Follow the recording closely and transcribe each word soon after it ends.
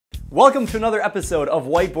Welcome to another episode of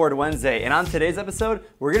Whiteboard Wednesday, and on today's episode,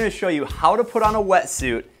 we're going to show you how to put on a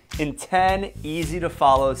wetsuit in 10 easy to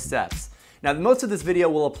follow steps. Now, most of this video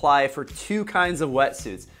will apply for two kinds of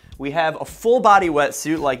wetsuits. We have a full body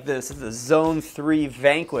wetsuit like this, the Zone 3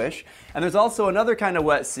 Vanquish, and there's also another kind of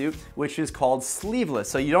wetsuit which is called sleeveless,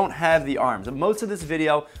 so you don't have the arms. And most of this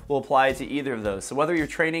video will apply to either of those. So whether you're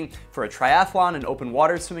training for a triathlon, an open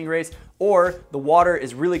water swimming race, or the water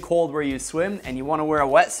is really cold where you swim and you want to wear a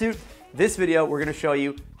wetsuit, this video we're going to show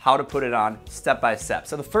you how to put it on step by step.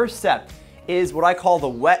 So the first step is what I call the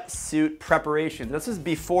wetsuit preparation. This is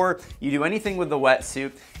before you do anything with the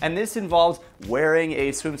wetsuit, and this involves wearing a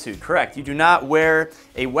swimsuit. Correct, you do not wear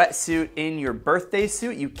a wetsuit in your birthday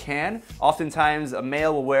suit. You can. Oftentimes a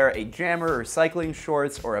male will wear a jammer or cycling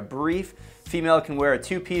shorts or a brief. Female can wear a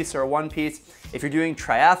two-piece or a one-piece. If you're doing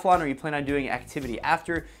triathlon or you plan on doing activity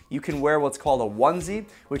after, you can wear what's called a onesie,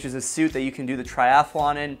 which is a suit that you can do the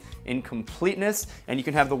triathlon in completeness, and you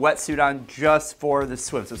can have the wetsuit on just for the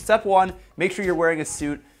swim. So step one, make sure you're wearing a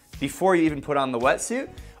suit before you even put on the wetsuit.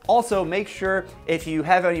 Also, make sure if you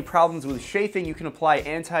have any problems with chafing, you can apply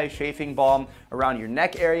anti-chafing balm around your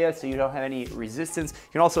neck area so you don't have any resistance.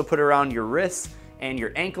 You can also put it around your wrists and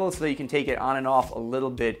your ankles so that you can take it on and off a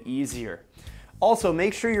little bit easier. Also,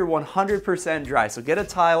 make sure you're 100% dry. So get a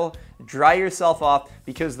towel, dry yourself off,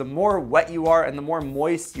 because the more wet you are and the more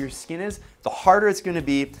moist your skin is, the harder it's going to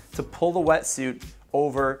be to pull the wetsuit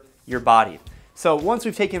over your body. So once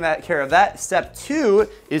we've taken care of that, step two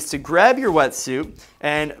is to grab your wetsuit,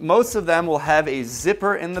 and most of them will have a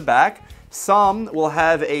zipper in the back. Some will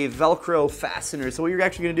have a Velcro fastener. So what you're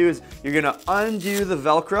actually going to do is you're going to undo the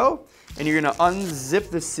Velcro, and you're going to unzip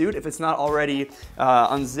the suit if it's not already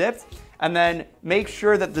unzipped. And then make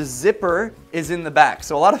sure that the zipper is in the back.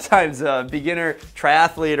 So a lot of times a beginner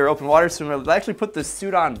triathlete or open water swimmer will actually put the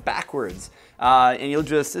suit on backwards. And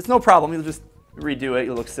it's no problem, you'll just redo it,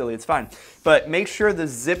 you'll look silly, it's fine. But make sure the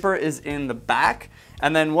zipper is in the back.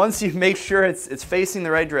 And then once you make sure it's facing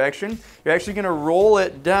the right direction, you're actually gonna roll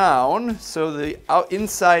it down so the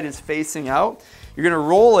inside is facing out. You're gonna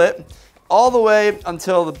roll it all the way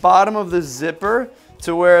until the bottom of the zipper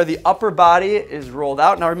to where the upper body is rolled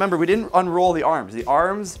out. Now remember, we didn't unroll the arms. The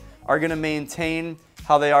arms are gonna maintain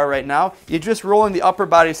how they are right now. You're just rolling the upper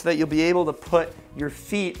body so that you'll be able to put your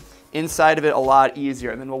feet inside of it a lot easier,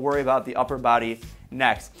 and then we'll worry about the upper body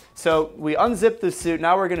next. So we unzip the suit,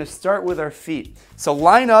 now we're gonna start with our feet. So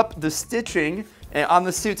line up the stitching on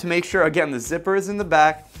the suit to make sure, again, the zipper is in the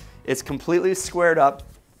back, it's completely squared up,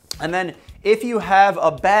 and then if you have a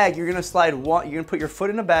bag, you're gonna put your foot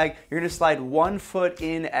in a bag, you're gonna slide one foot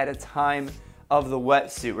in at a time of the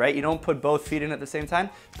wetsuit, right? You don't put both feet in at the same time.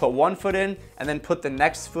 Put one foot in and then put the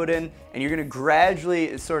next foot in, and you're gonna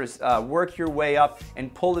gradually sort of work your way up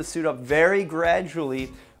and pull the suit up very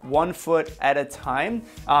gradually, one foot at a time.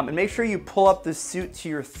 And make sure you pull up the suit to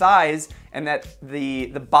your thighs and that the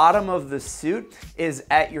bottom of the suit is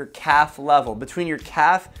at your calf level, between your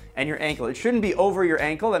calf and your ankle. It shouldn't be over your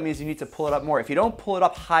ankle. That means you need to pull it up more. If you don't pull it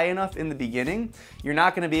up high enough in the beginning, you're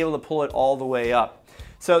not gonna be able to pull it all the way up.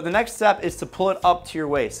 So the next step is to pull it up to your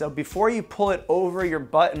waist. So before you pull it over your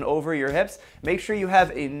butt and over your hips, make sure you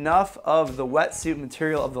have enough of the wetsuit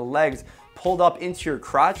material of the legs pulled up into your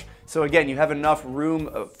crotch. So again, you have enough room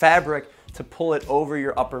of fabric to pull it over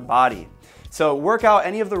your upper body. So work out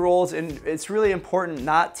any of the rolls, and it's really important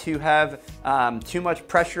not to have too much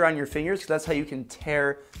pressure on your fingers, because that's how you can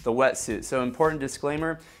tear the wetsuit. So important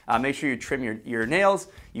disclaimer, make sure you trim your nails.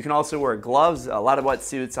 You can also wear gloves. A lot of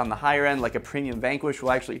wetsuits on the higher end, like a premium Vanquish,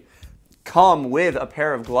 will actually come with a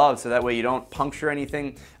pair of gloves, so that way you don't puncture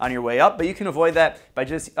anything on your way up, but you can avoid that by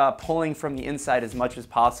just pulling from the inside as much as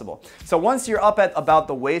possible. So once you're up at about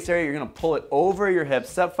the waist area, you're gonna pull it over your hips.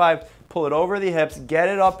 Step 5, pull it over the hips, get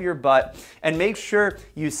it up your butt, and make sure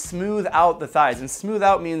you smooth out the thighs. And smooth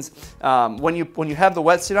out means when you have the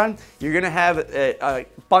wetsuit on, you're gonna have a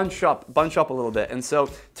bunch up a little bit. And so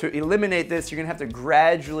to eliminate this, you're gonna have to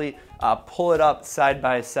gradually pull it up side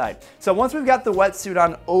by side. So once we've got the wetsuit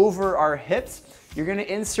on over our hips, you're gonna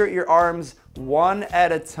insert your arms one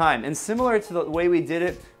at a time. And similar to the way we did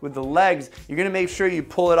it with the legs, you're gonna make sure you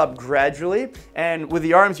pull it up gradually. And with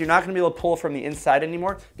the arms, you're not gonna be able to pull from the inside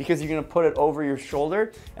anymore, because you're gonna put it over your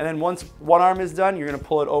shoulder. And then once one arm is done, you're gonna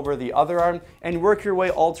pull it over the other arm and work your way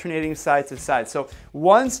alternating side to side. So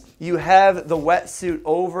once you have the wetsuit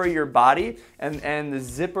over your body and the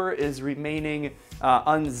zipper is remaining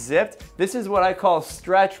unzipped, this is what I call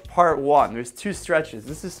stretch part 1. There's 2 stretches.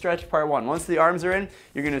 This is stretch part 1. Once the arms are in,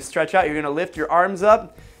 you're gonna stretch out, you're gonna lift your arms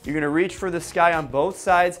up, you're gonna reach for the sky on both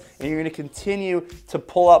sides, and you're gonna continue to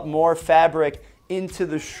pull up more fabric into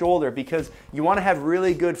the shoulder because you want to have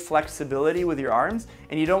really good flexibility with your arms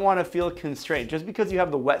and you don't want to feel constrained. Just because you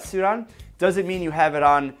have the wetsuit on doesn't mean you have it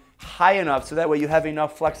on high enough so that way you have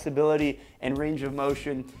enough flexibility and range of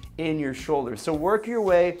motion in your shoulders. So work your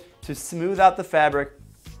way to smooth out the fabric.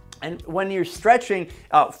 And when you're stretching,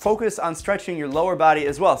 focus on stretching your lower body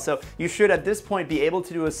as well. So you should at this point be able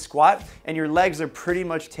to do a squat and your legs are pretty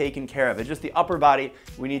much taken care of. It's just the upper body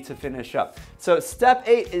we need to finish up. So step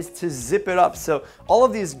 8 is to zip it up. So all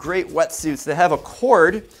of these great wetsuits, they have a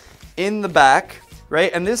cord in the back,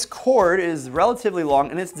 right? And this cord is relatively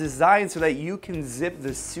long and it's designed so that you can zip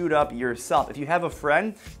the suit up yourself. If you have a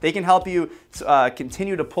friend, they can help you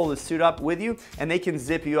continue to pull the suit up with you and they can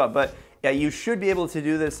zip you up. But yeah, you should be able to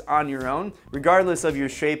do this on your own, regardless of your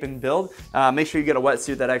shape and build. Make sure you get a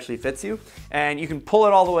wetsuit that actually fits you. And you can pull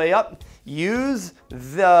it all the way up. Use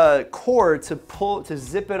the cord to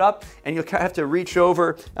zip it up, and you'll have to reach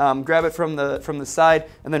over, grab it from the side,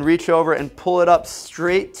 and then reach over and pull it up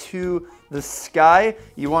straight to the sky.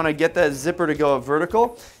 You want to get that zipper to go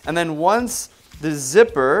vertical. And then once the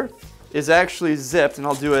zipper is actually zipped, and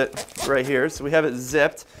I'll do it right here, so we have it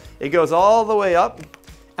zipped, it goes all the way up.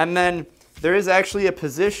 And then there is actually a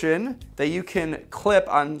position that you can clip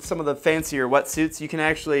on some of the fancier wetsuits. You can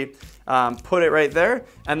actually put it right there.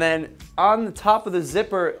 And then on the top of the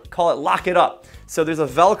zipper, call it lock it up. So there's a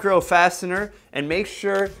Velcro fastener, and make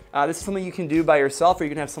sure, this is something you can do by yourself or you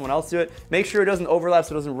can have someone else do it. Make sure it doesn't overlap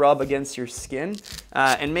so it doesn't rub against your skin.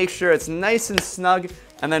 And make sure it's nice and snug.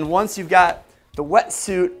 And then once you've got the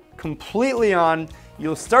wetsuit completely on,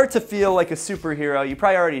 you'll start to feel like a superhero. You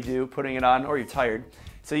probably already do, putting it on, or you're tired.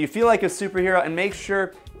 So you feel like a superhero, and make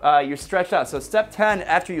sure you're stretched out. So step 10,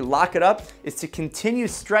 after you lock it up, is to continue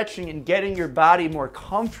stretching and getting your body more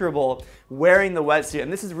comfortable wearing the wetsuit.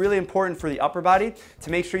 And this is really important for the upper body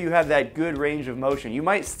to make sure you have that good range of motion. You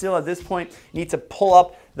might still at this point need to pull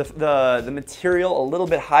up the material a little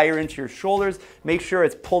bit higher into your shoulders. Make sure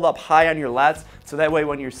it's pulled up high on your lats so that way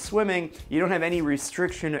when you're swimming, you don't have any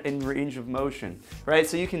restriction in range of motion, right?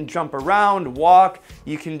 So you can jump around, walk,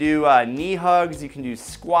 you can do knee hugs, you can do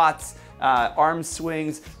squats, arm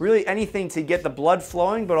swings, really anything to get the blood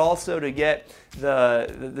flowing, but also to get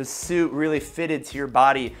the suit really fitted to your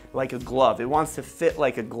body like a glove. It wants to fit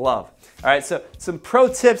like a glove. All right, so some pro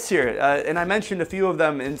tips here, and I mentioned a few of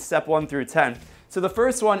them in step 1 through 10. So the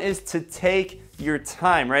first one is to take your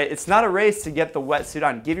time, right? It's not a race to get the wetsuit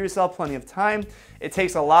on. Give yourself plenty of time. It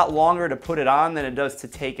takes a lot longer to put it on than it does to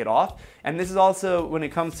take it off. And this is also when it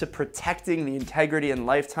comes to protecting the integrity and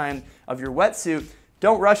lifetime of your wetsuit.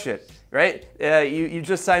 Don't rush it, right? You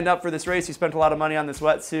just signed up for this race, you spent a lot of money on this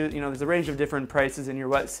wetsuit. You know, there's a range of different prices in your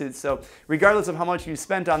wetsuit. So regardless of how much you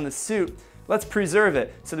spent on the suit, let's preserve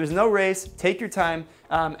it. So there's no race, take your time,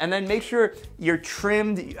 and then make sure you're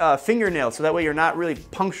trimmed fingernails so that way you're not really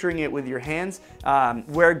puncturing it with your hands.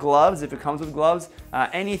 Wear gloves if it comes with gloves.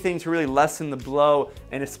 Anything to really lessen the blow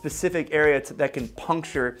in a specific area that can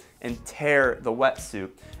puncture and tear the wetsuit.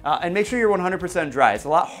 And make sure you're 100% dry. It's a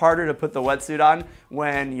lot harder to put the wetsuit on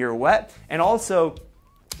when you're wet. And also,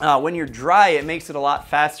 when you're dry, it makes it a lot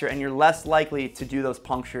faster and you're less likely to do those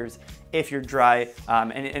punctures if you're dry,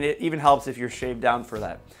 and it even helps if you're shaved down for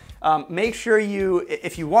that. Make sure you,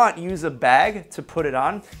 if you want, use a bag to put it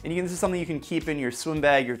on. And this is something you can keep in your swim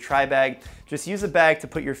bag, your tri bag. Just use a bag to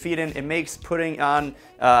put your feet in. It makes putting on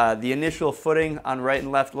the initial footing on right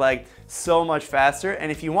and left leg so much faster.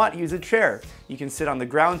 And if you want, use a chair. You can sit on the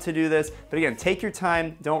ground to do this. But again, take your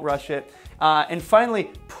time, don't rush it. And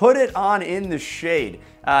finally, put it on in the shade.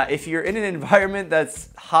 If you're in an environment that's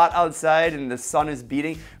hot outside and the sun is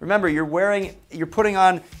beating, remember you're putting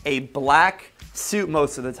on a black suit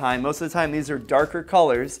most of the time. Most of the time these are darker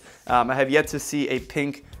colors. I have yet to see a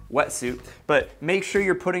pink wetsuit, but make sure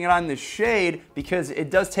you're putting it on in the shade because it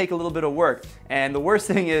does take a little bit of work. And the worst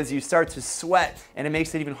thing is you start to sweat and it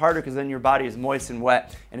makes it even harder because then your body is moist and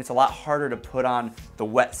wet and it's a lot harder to put on the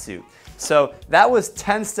wetsuit. So that was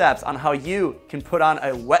 10 steps on how you can put on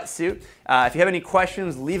a wetsuit. If you have any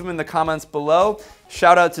questions, leave them in the comments below.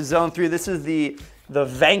 Shout out to Zone 3. This is the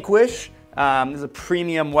Vanquish. This is a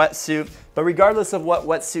premium wetsuit. But regardless of what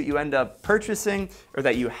wetsuit you end up purchasing or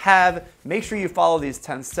that you have, make sure you follow these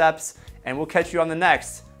 10 steps and we'll catch you on the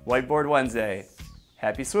next Whiteboard Wednesday.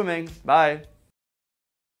 Happy swimming. Bye.